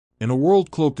In a world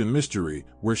cloaked in mystery,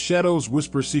 where shadows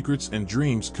whisper secrets and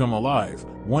dreams come alive,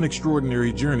 one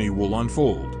extraordinary journey will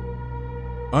unfold.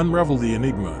 Unravel the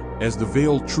enigma as the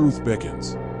veiled truth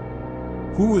beckons.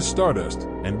 Who is Stardust,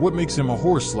 and what makes him a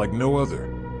horse like no other?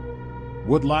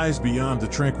 What lies beyond the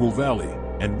tranquil valley,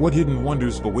 and what hidden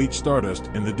wonders await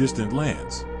Stardust in the distant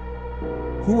lands?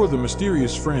 Who are the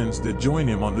mysterious friends that join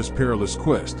him on this perilous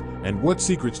quest, and what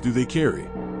secrets do they carry?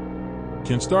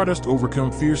 Can Stardust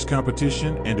overcome fierce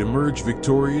competition and emerge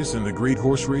victorious in the great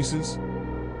horse races?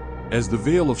 As the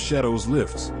veil of shadows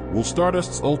lifts, will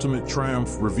Stardust's ultimate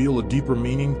triumph reveal a deeper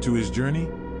meaning to his journey?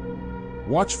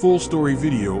 Watch full story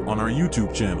video on our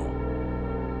YouTube channel,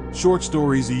 Short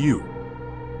Stories EU.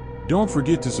 Don't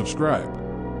forget to subscribe.